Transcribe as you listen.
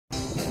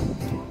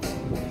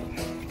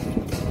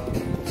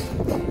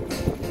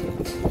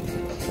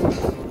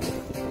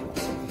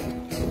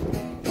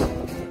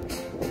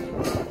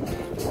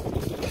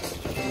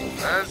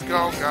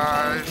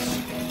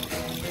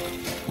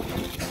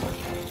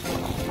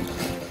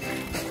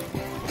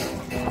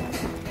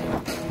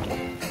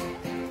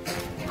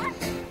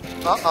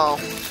Uh-oh.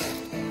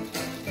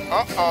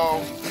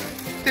 Uh-oh.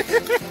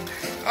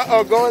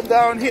 Uh-oh, going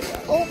down here.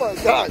 Oh my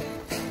God.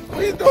 What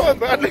are you doing,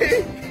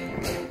 buddy?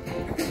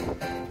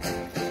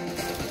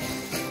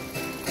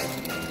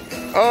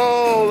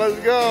 Oh, let's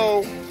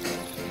go.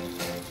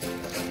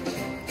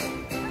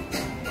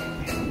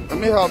 Let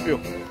me help you.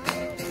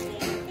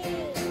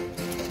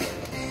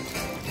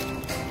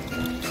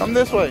 Come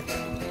this way.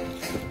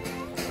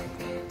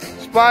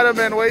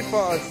 Spider-Man, wait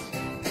for us.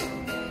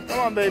 Come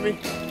on, baby.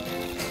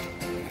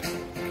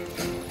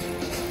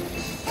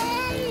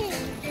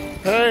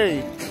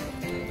 Hey.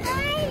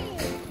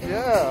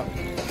 Yeah.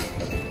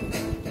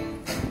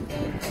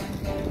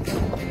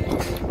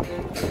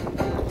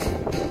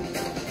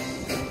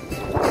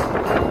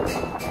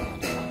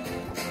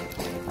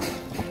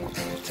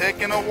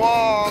 Taking a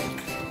walk.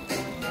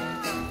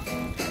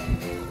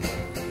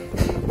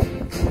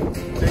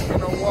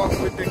 Taking a walk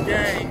with the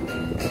gang.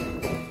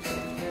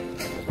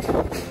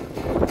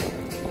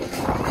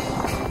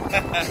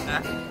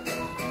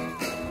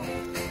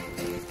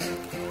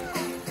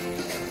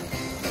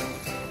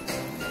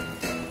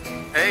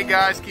 Hey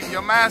guys, keep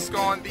your mask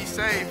on, be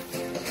safe.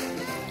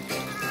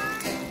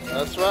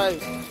 That's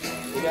right.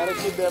 You gotta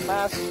keep their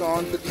masks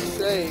on to be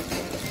safe.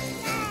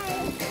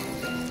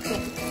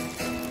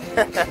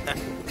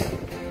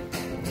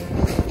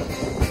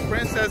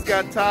 Princess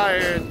got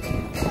tired.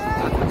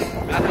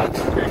 I had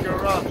to pick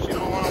her up. She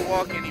don't want to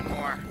walk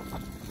anymore.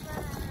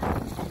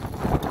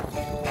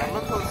 And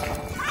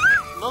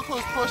look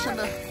who's pushing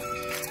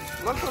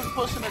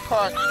the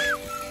cart.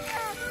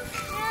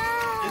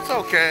 It's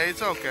okay,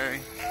 it's okay.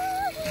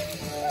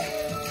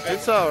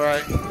 It's all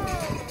right.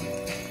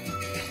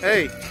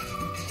 Hey,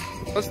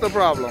 what's the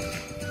problem?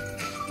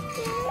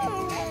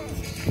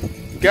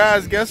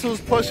 Guys, guess who's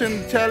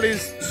pushing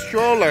Telly's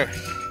stroller?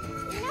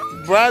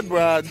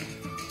 Bradley.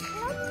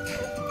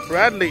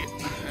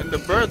 And the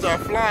birds are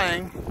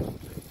flying.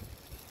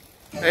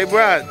 Hey,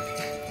 Brad.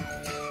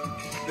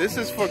 This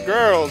is for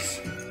girls.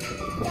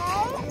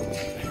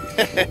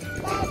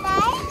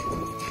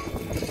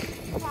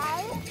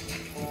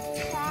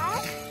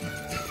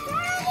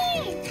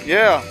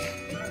 Yeah.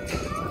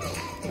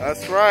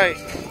 That's right.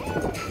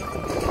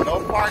 No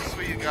parks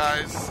for you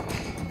guys.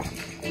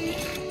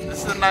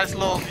 This is a nice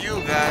little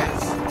view,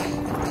 guys.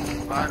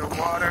 By the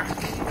water.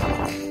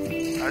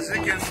 As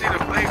you can see, the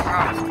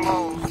playground is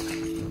closed.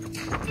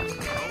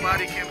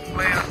 Nobody can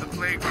play on the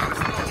playground. It's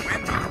a little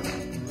windy.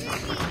 It's a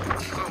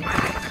little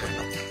windy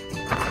today.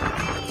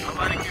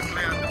 Nobody can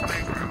play on the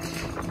playground.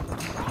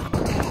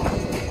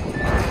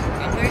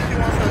 I think she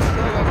wants her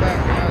stroller back,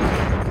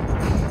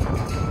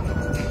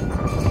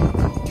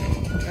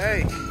 guys.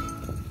 Hey.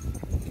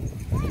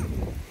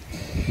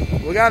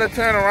 We gotta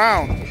turn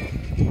around.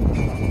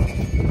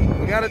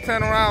 We gotta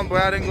turn around,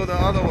 Brad, and go the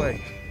other way.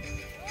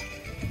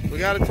 We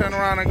gotta turn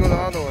around and go the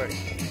other way.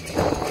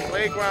 The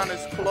playground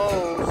is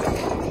closed.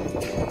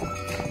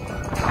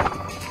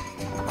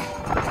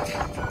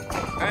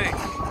 Hey,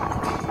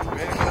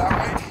 ready to go that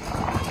way?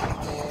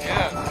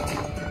 Yes.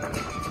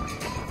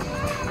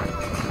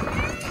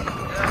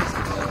 Yes.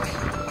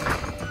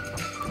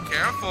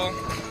 Careful.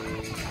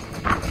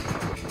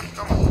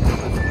 Come on.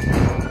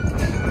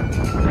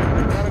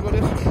 You gotta go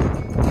this way.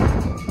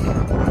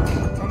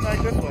 Come back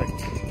this way.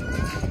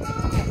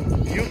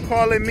 You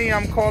calling me,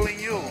 I'm calling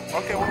you.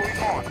 Okay, where we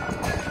going?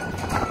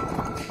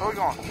 Where we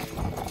going?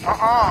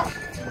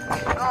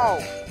 No,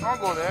 don't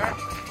go there.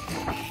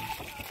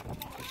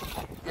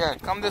 Yeah,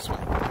 come this way.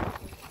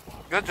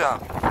 Good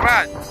job.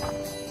 Brad,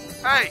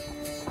 hey,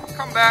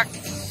 come back.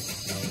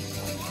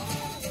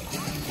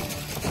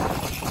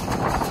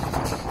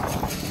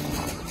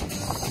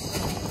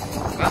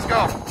 Let's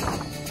go.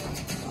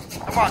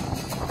 Come on.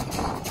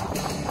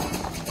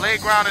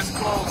 Playground is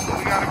closed, so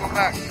we gotta go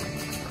back.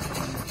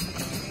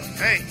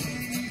 Hey,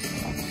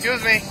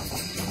 excuse me.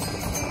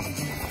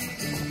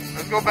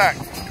 Let's go back.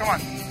 Come on.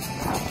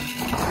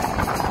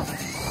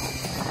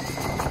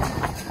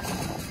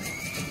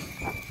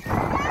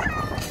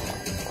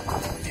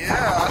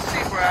 Yeah, I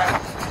see, Brad.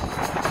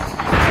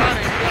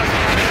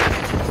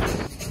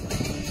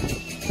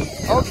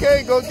 Okay,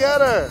 go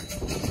get her.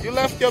 You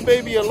left your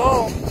baby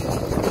alone.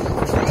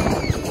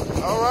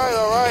 All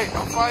right.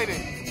 I'm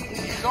fighting.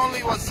 He's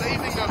only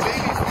saving a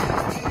baby.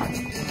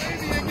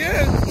 Baby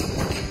again.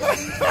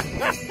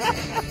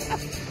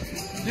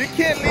 You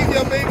can't leave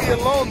your baby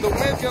alone. The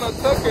wind's gonna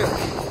take it.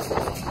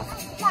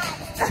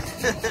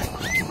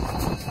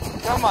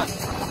 Come on.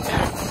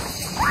 Here.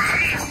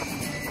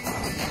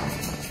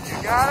 You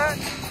got it?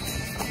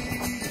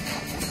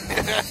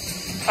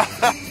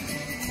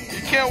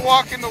 You can't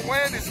walk in the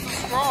wind. It's too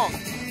strong.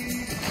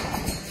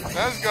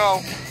 Let's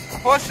go.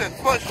 Push it.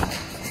 Push.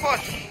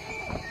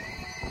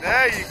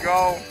 There you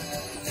go.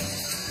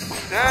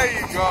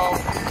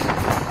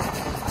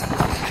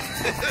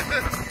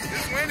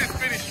 This wind is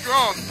pretty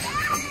strong.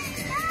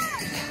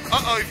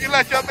 Uh-oh, if you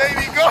let your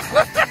baby go.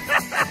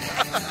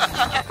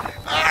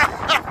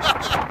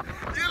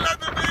 You let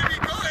the baby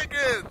go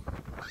again.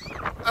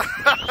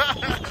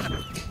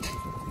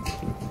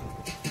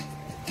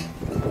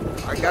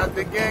 I got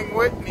the gang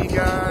with me,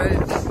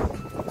 guys.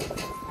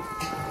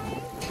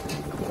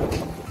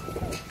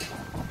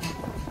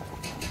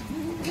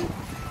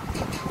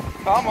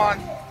 Come on.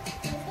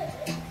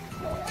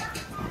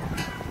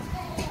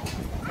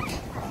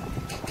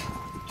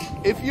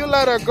 If you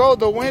let her go,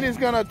 the wind is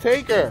gonna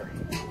take her.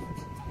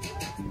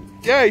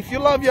 Yeah, if you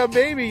love your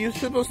baby, you're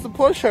supposed to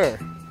push her.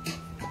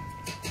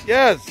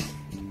 Yes.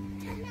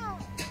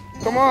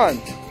 Come on.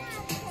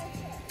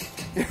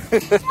 Daddy!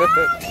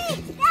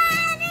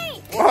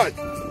 Daddy! What?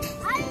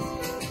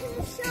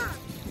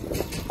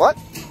 What?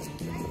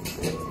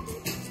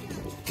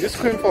 You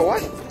scream for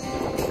what?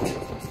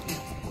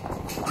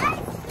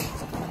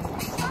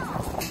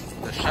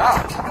 The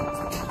shop.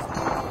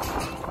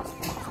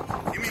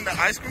 You mean the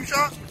ice cream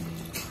shop?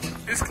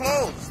 It's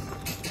closed.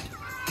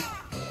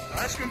 The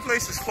ice cream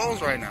place is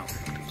closed right now.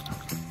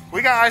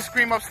 We got ice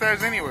cream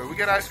upstairs anyway. We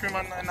get ice cream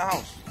in the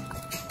house.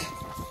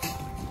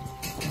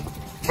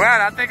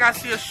 Brad, I think I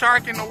see a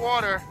shark in the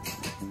water.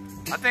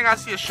 I think I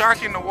see a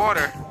shark in the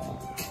water.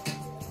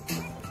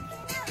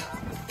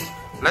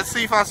 Let's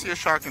see if I see a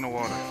shark in the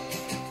water.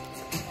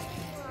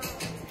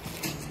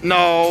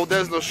 No,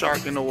 there's no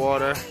shark in the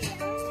water.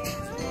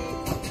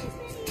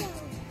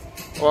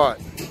 What?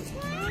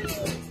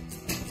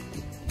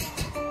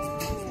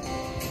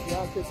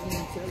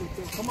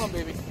 Come on,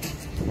 baby.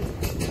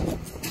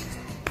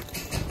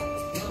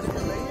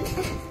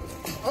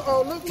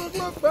 Uh-oh,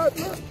 look, Bud,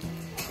 look.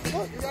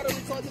 Look, you gotta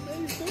record the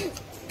babies too.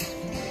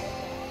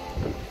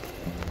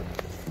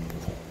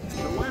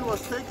 The wind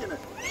was taking it.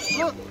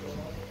 Look.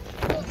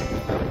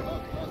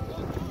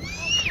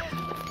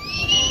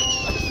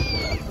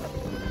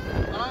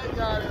 I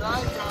got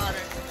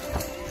it.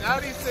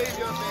 Daddy saved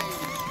your baby.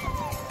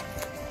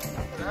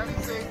 Daddy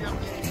saved your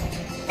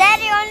baby.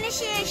 Daddy only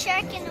see a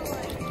shark in the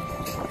water.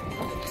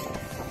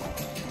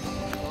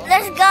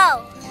 Let's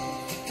go.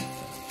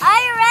 Are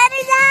you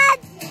ready, Dad?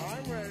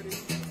 I'm ready.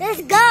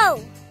 Let's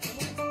go.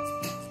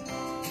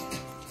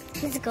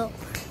 Let's go.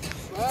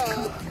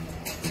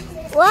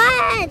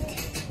 What?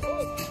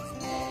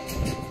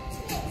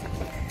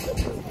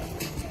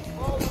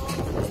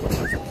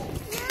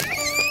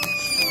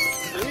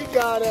 We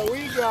got it.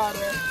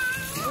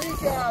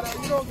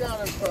 You don't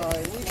gotta cry.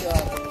 We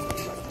got it.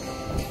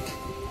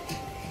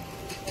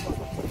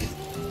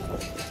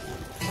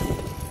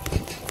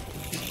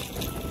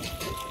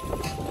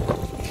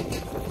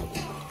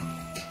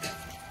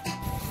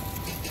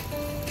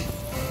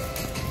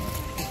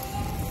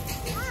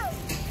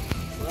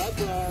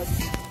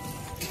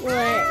 What?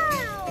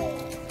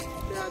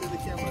 Say hi to the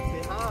camera.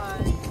 Say hi.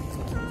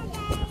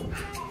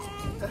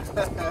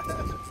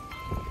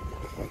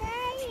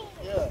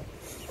 Yeah.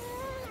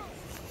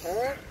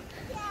 Huh?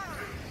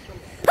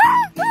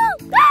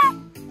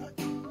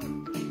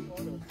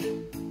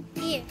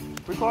 Here.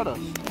 Record us.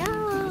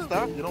 No.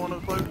 Stop. You don't want to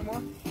record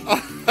anymore?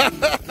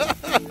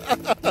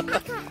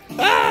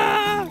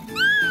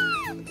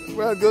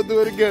 Well, go do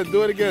it again.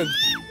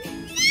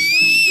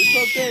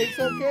 It's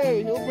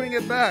okay. He'll bring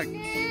it back.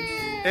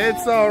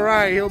 It's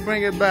alright. He'll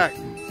bring it back.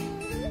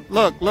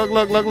 Look.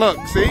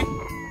 See?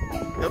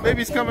 Your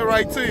baby's coming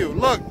right to you.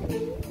 Look.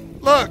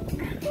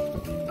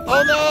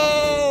 Oh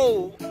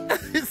no!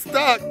 He's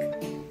stuck.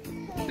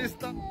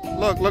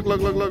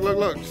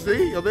 Look.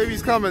 See? Your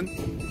baby's coming.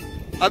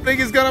 I think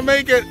he's gonna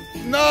make it.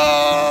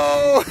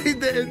 No! He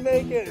didn't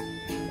make it.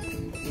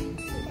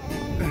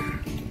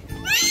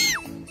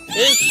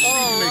 It's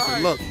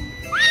alright. Look.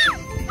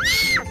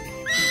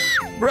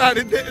 Brad,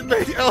 it didn't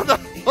make it. Oh no!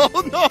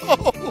 Oh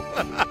no!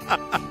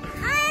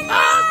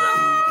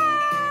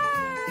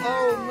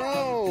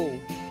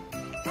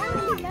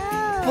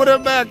 Put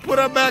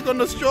her back on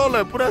the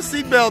stroller. Put her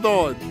seatbelt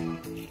on.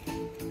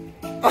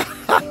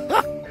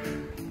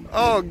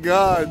 Oh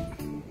God.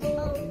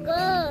 Oh,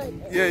 good.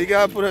 Yeah, you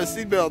gotta put her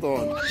seatbelt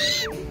on.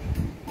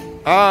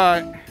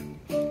 Alright.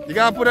 You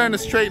gotta put her in a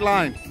straight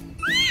line.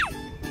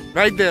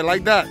 Right there,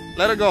 like that.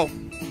 Let her go.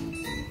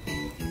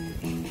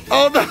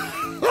 Oh no!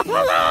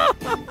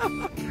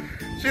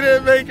 She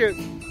didn't make it.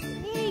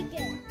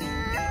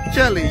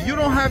 Shelly, you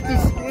don't have to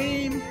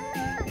scream.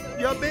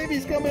 Your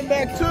baby's coming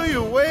back to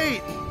you.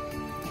 Wait.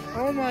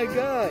 Oh my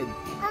God.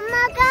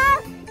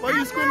 What are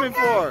you screaming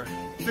for?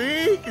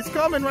 See? It's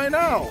coming right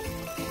now.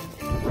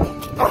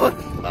 Oh.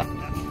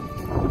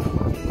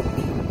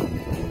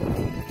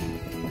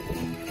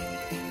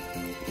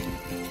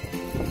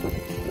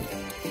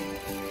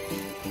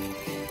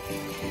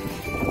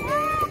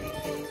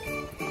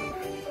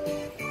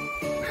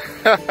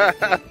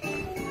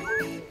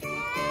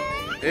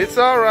 It's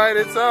alright.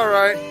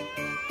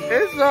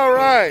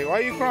 Why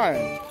are you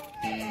crying?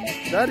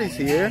 Daddy's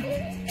here.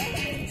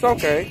 It's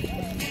okay.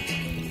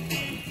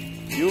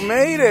 You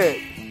made it.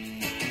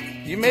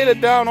 You made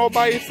it down all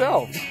by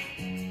yourself.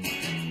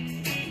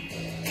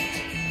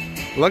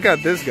 Look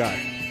at this guy.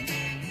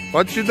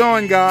 What you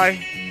doing, guy?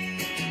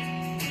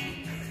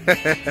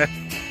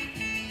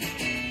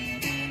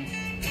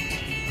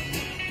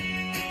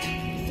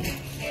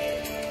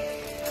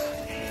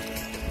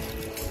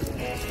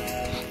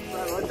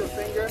 Run your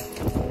finger.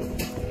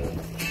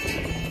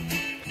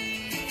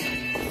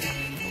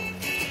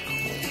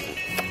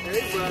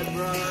 alright,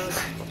 bro.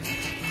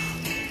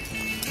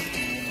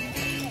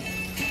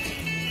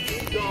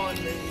 Keep going,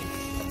 baby.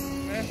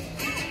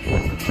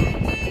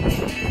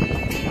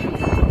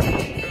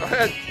 Go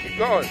ahead, keep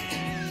going.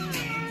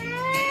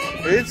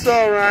 It's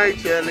alright,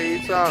 Kelly.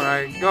 It's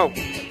alright. Go.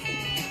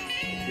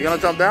 You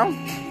gonna jump down?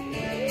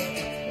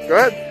 Go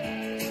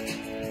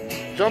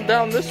ahead. Jump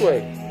down this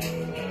way.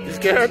 You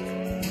scared?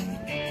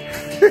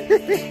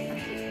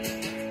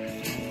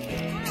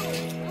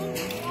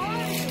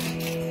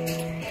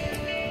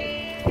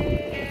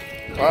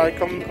 Alright,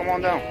 come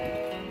on down.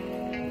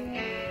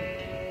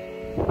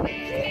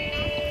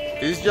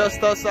 It's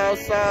just us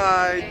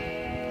outside.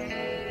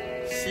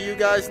 See you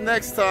guys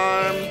next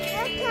time.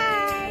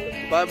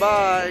 Okay.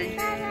 Bye-bye.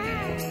 Bye.